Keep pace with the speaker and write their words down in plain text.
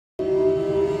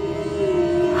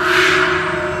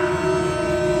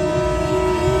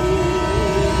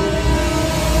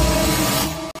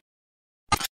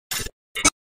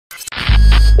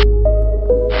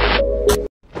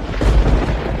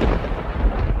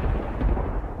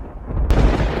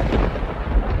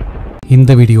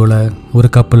இந்த வீடியோல ஒரு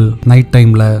கப்பல் நைட்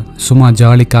டைம்ல சும்மா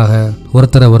ஜாலிக்காக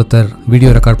ஒருத்தர்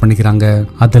வீடியோ ரெக்கார்ட் பண்ணிக்கிறாங்க.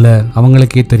 அதுல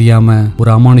அவங்களுக்கே தெரியாம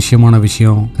ஒரு அமானுஷ்யமான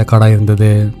விஷயம் ரெக்கார்ட்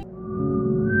ஆயிருந்தது.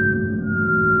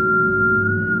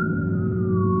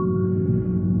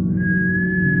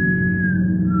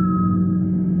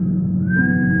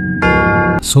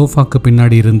 சோஃபாக்கு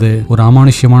பின்னாடி இருந்து ஒரு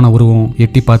அமானுஷ்யமான உருவம்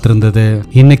எட்டி பார்த்திருந்தது.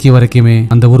 இன்னைக்கு வரைக்குமே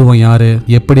அந்த உருவம் யாரு,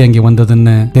 எப்படி அங்கே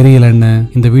வந்ததுன்னு தெரியலன்னு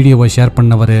இந்த வீடியோவை ஷேர்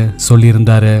பண்ணவரு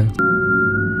சொல்லியிருந்தாரு.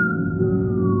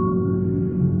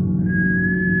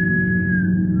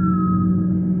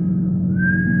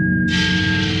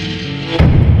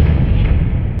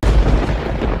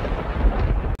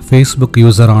 ஃபேஸ்புக்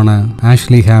யூசரான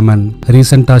ஆஷ்லி ஹேமன்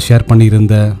ரீசெண்டாக ஷேர்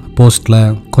பண்ணியிருந்த போஸ்ட்ல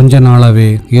கொஞ்ச நாளாவே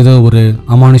ஏதோ ஒரு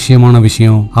அமானுஷ்யமான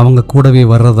விஷயம் அவங்க கூடவே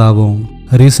வர்றதாகவும்,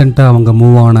 ரீசெண்டாக அவங்க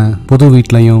மூவ் ஆன புது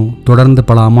வீட்லையும் தொடர்ந்து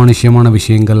பல அமானுஷ்யமான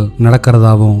விஷயங்கள்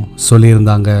நடக்கிறதாகவும்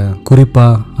சொல்லியிருந்தாங்க. குறிப்பா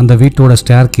அந்த வீட்டோட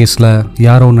ஸ்டேர் கேஸ்ல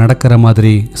யாரோ நடக்கிற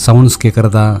மாதிரி சவுண்ட்ஸ்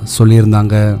கேட்கறதா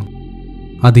சொல்லியிருந்தாங்க.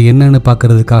 அது என்னன்னு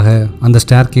பார்க்கறதுக்காக அந்த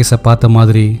ஸ்டேர் கேஸை பார்த்த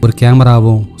மாதிரி ஒரு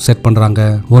கேமராவும் செட் பண்ணுறாங்க.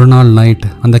 ஒரு நாள் நைட்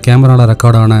அந்த கேமராவில்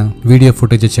ரெக்கார்டான வீடியோ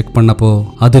ஃபுட்டேஜை செக் பண்ணப்போ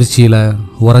அதிர்ச்சியில்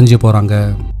உறைஞ்சி போகிறாங்க.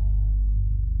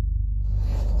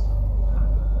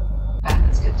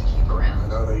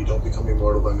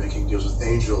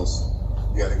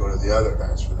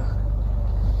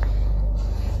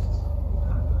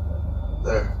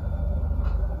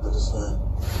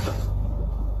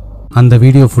 அந்த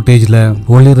வீடியோ ஃபுட்டேஜில்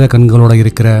ஒளிர்ற கண்களோட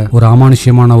இருக்கிற ஒரு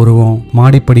அமானுஷ்யமான உருவம்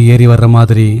மாடிப்படி ஏறி வர்ற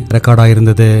மாதிரி ரெக்கார்ட்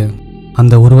ஆயிருந்தது.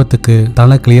 அந்த உருவத்துக்கு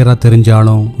தலை கிளியரா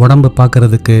தெரிஞ்சாலும் உடம்பு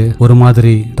பார்க்கறதுக்கு ஒரு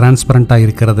மாதிரி டிரான்ஸ்பரண்டா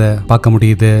இருக்கிறத பார்க்க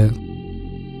முடியுது.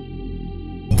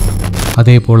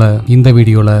 அதே போல இந்த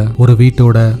வீடியோல ஒரு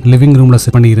வீட்டோட லிவிங் ரூம்ல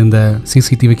செட் பண்ணி இருந்த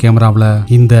சிசிடிவி கேமராவில்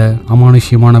இந்த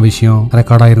அமானுஷ்யமான விஷயம்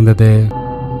ரெக்கார்ட் ஆயிருந்தது.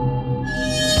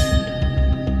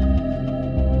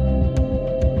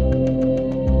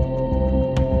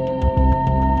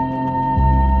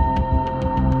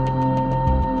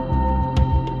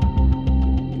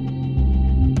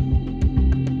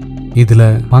 இதுல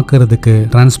பார்க்கறதுக்கு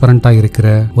டிரான்ஸ்பரண்டா இருக்கிற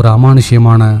ஒரு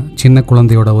அமானுஷ்யமான சின்ன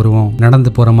குழந்தையோட உருவம் நடந்து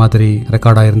போற மாதிரி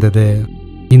ரெக்கார்ட் ஆயிருந்தது.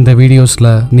 இந்த வீடியோஸ்ல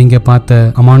நீங்க பார்த்த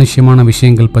அமானுஷ்யமான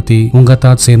விஷயங்கள் பத்தி உங்க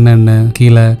தாட்ஸ் என்னன்னு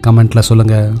கீழே கமெண்ட்ல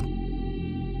சொல்லுங்க.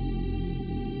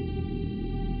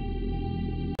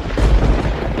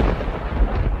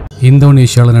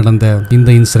 இந்தோனேஷியாவில் நடந்த இந்த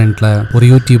இன்சிடென்ட்ல ஒரு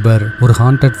யூடியூபர் ஒரு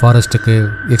ஹாண்டட் ஃபாரஸ்ட்டுக்கு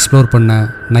எக்ஸ்ப்ளோர் பண்ண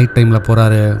நைட் டைம்ல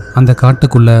போறாரு. அந்த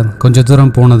காட்டுக்குள்ள கொஞ்ச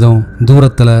தூரம் போனதும்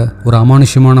தூரத்துல ஒரு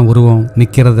அமானுஷ்யமான உருவம்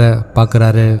நிக்கிறத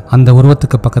பாக்குறாரு. அந்த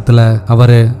உருவத்துக்கு பக்கத்துல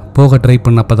அவரு போக ட்ரை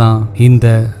பண்ணப்பதான் இந்த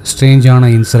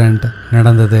ஸ்ட்ரேஞ்சான இன்சிடென்ட்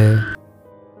நடந்தது.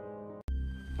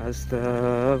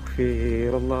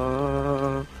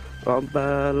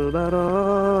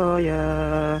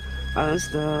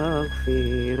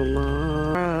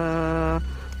 Astaghfirullah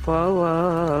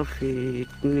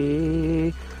fawafiqni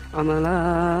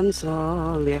amalan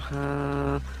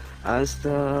salihah.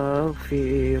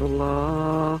 Astaghfirullah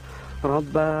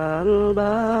rabbal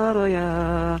baraya.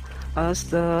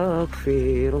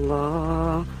 Astaghfirullah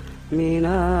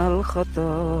minal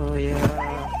khataya.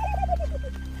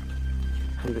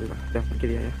 Alhamdulillah, dah pergi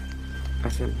dia ya.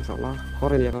 Kasihan, insyaAllah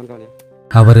keren ya kawan-kawan ya.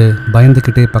 அவரு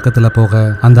பயந்துகிட்டே பக்கத்துல போக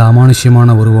அந்த அமானுஷ்யமான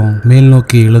உருவம் மேல்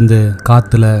நோக்கி எழுந்து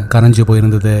காத்துல கரைஞ்சு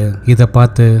போயிருந்தது. இத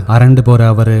பார்த்து அரண்டு போற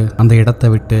அவரு அந்த இடத்தை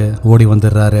விட்டு ஓடி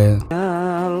வந்துடுறாரு.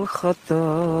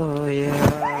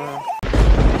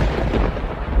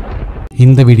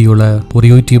 இந்த வீடியோல ஒரு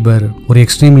யூடியூபர் ஒரு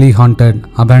எக்ஸ்ட்ரீம்லி ஹாண்டட்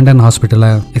அபேண்டன் ஹாஸ்பிட்டலை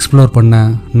எக்ஸ்ப்ளோர் பண்ண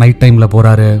நைட் டைம்ல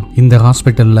போறாரு. இந்த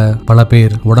ஹாஸ்பிட்டல்ல பல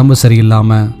பேர் உடம்பு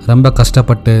சரியில்லாம ரொம்ப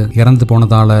கஷ்டப்பட்டு இறந்து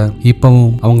போனதால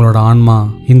இப்பவும் அவங்களோட ஆன்மா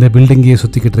இந்த பில்டிங்கே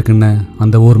சுத்திக்கிட்டு இருக்குன்னு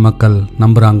அந்த ஊர் மக்கள்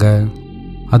நம்புறாங்க.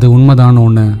 அது உண்மைதான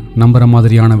ஒன்று நம்புற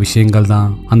மாதிரியான விஷயங்கள் தான்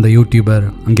அந்த யூடியூபர்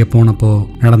அங்கே போனப்போ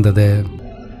நடந்தது.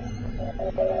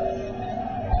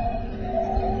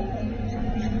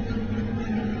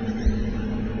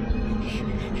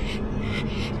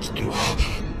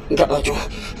 Enggak lah, Jo.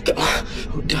 Enggak lah.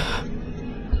 Udah.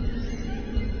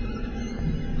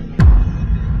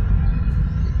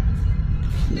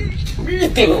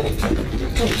 Itu loh.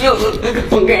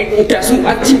 Pengen udah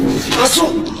sempat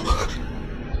masuk.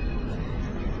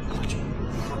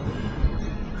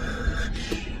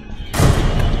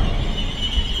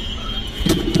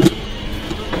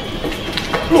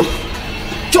 Loh.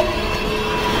 Jo.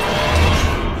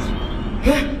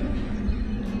 Hah?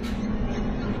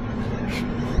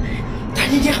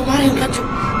 Tadi dia kemarin kan, Jo.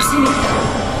 Kesini.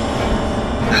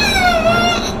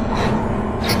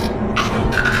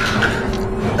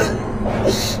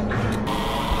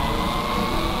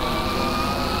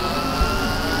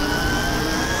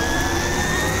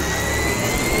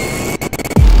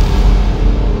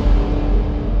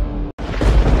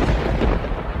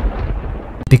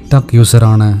 TikTok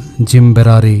யூசரான gym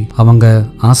Ferrari அவங்க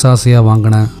ஆசாசையா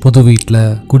வாங்கின புது வீட்டில்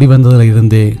குடி வந்ததுல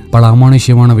இருந்தே பல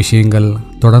அமானுஷ்யமான விஷயங்கள்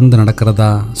தொடர்ந்து நடக்கிறதா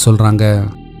சொல்றாங்க.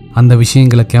 அந்த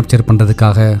விஷயங்களை கேப்சர்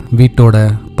பண்றதுக்காக வீட்டோட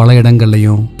பல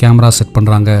இடங்கள்லையும் கேமரா செட்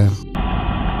பண்றாங்க.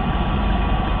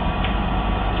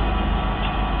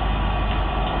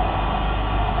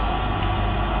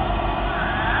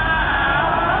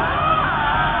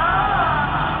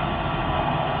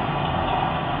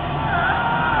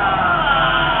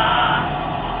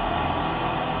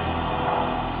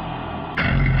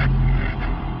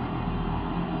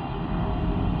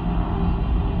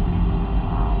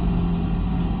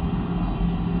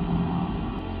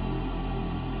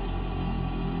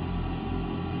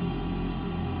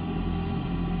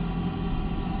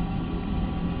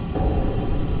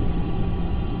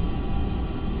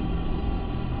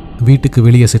 வீட்டுக்கு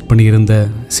வெளியே செட் பண்ணியிருந்த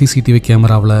சிசிடிவி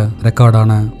கேமராவில்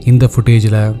ரெக்கார்டான இந்த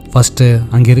ஃபுட்டேஜில் ஃபஸ்ட்டு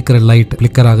அங்கே இருக்கிற லைட்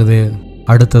ஃப்ளிக்கர் ஆகுது.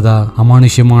 அடுத்ததா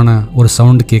அமானுஷ்யமான ஒரு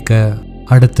சவுண்டு கேட்க,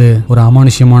 அடுத்து ஒரு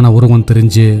அமானுஷ்யமான உருவம்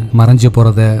தெரிஞ்சு மறைஞ்சு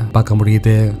போகிறத பார்க்க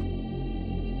முடியுது.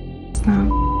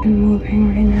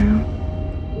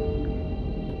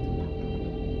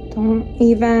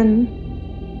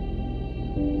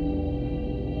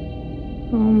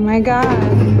 Oh my God.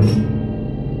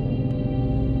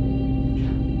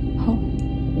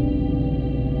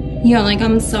 Yeah, like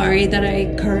I'm sorry that I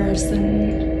curse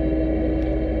and...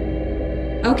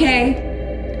 Okay,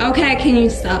 can you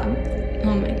stop?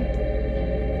 Oh my God.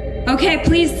 Okay,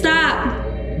 please stop.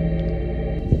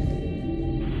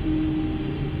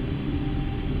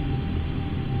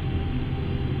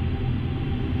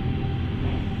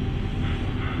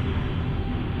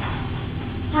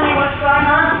 Honey, what's going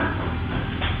on?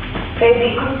 Baby,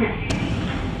 come here.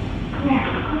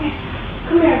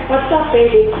 Come here. What's up,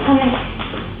 baby? Come here.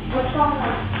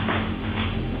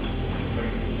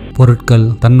 பொருட்கள்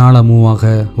தன்னால மூவாக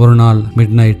ஒரு நாள்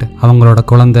mid night அவங்களோட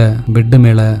குழந்தை bed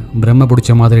மேல பிரம்ம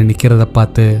பிடிச்ச மாதிரி நிக்கிறத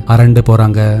பார்த்து அரண்டு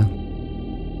போறாங்க.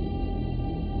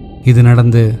 இது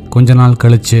நடந்து கொஞ்ச நாள்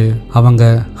கழிச்சு அவங்க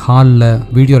ஹாலில்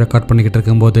வீடியோ ரெக்கார்ட் பண்ணிக்கிட்டு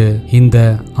இருக்கும்போது இந்த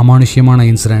அமானுஷ்யமான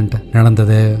இன்சிடென்ட்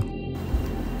நடந்தது.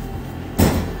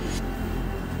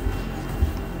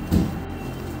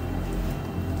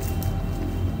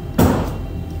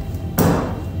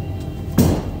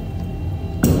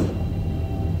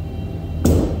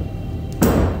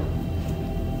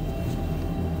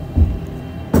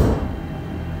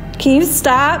 Can you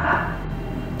stop?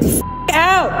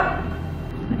 Out!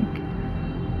 Like,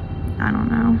 I don't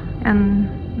know. And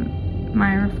my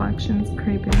reflection's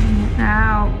creeping me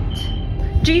out.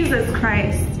 Jesus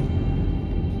Christ.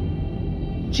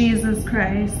 Jesus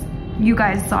Christ. You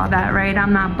guys saw that, right?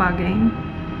 I'm not bugging.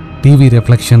 TV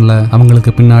ரெஃப்ளெக்ஷன்ல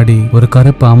அவங்களுக்கு பின்னாடி ஒரு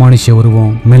கருப்பு அமானுஷ்ய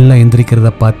உருவம் மெல்ல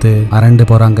எந்திரிக்கிறத பார்த்து அரண்டு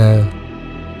போறாங்க.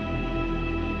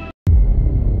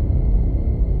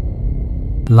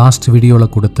 லாஸ்ட்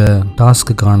வீடியோவில் கொடுத்த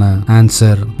டாஸ்க்குக்கான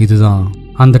ஆன்சர் இதுதான்.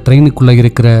 அந்த ட்ரெயினுக்குள்ள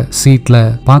இருக்கிற சீட்ல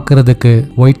பார்க்கறதுக்கு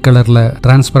ஒயிட் கலர்ல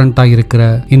டிரான்ஸ்பரண்டா இருக்கிற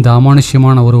இந்த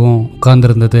அமானுஷ்யமான உருவம்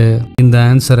உட்கார்ந்துருந்தது. இந்த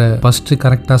ஆன்சரை ஃபர்ஸ்ட்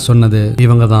கரெக்டா சொன்னது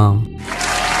இவங்க தான்.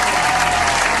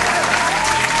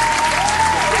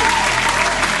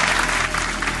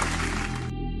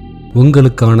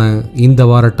 உங்களுக்கான இந்த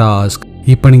வார டாஸ்க்,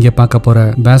 இப்போ நீங்கள் பார்க்க போகிற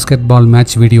பேஸ்கெட் பால்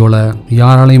மேட்ச் வீடியோவில்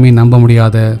யாராலையுமே நம்ப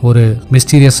முடியாத ஒரு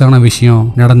மிஸ்டீரியஸான விஷயம்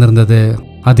நடந்திருந்தது.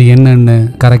 அது என்னன்னு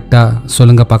கரெக்டாக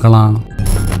சொல்லுங்க பார்க்கலாம்.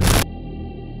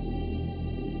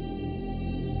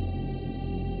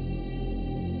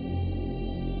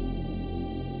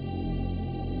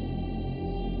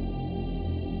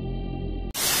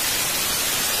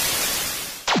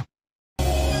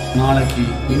 நாளைக்கு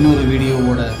இன்னொரு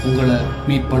வீடியோவோட உங்களை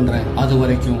மீட் பண்ணுறேன். அது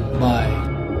வரைக்கும் பாய்.